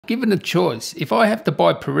given a choice, if I have to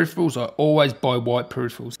buy peripherals, I always buy white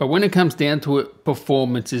peripherals. But when it comes down to it,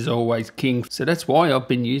 performance is always king. So that's why I've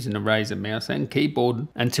been using a Razer mouse and keyboard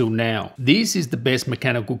until now. This is the best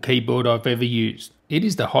mechanical keyboard I've ever used. It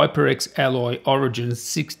is the HyperX Alloy Origin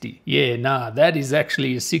 60. Yeah, nah, that is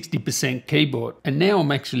actually a 60% keyboard. And now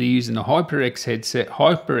I'm actually using a HyperX headset,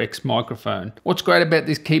 HyperX microphone. What's great about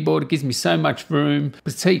this keyboard, it gives me so much room.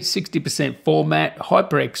 Petite 60% format,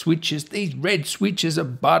 HyperX switches. These red switches are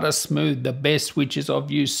butter smooth, the best switches I've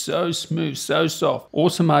used. So smooth, so soft.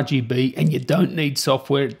 Awesome RGB, and you don't need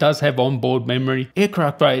software. It does have onboard memory.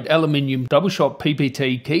 Aircraft grade aluminium double shot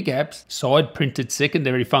PPT keycaps, side printed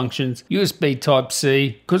secondary functions, USB Type-C.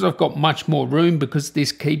 Because I've got much more room, because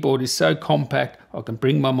this keyboard is so compact, I can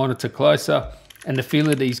bring my monitor closer, and the feel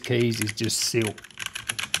of these keys is just silk.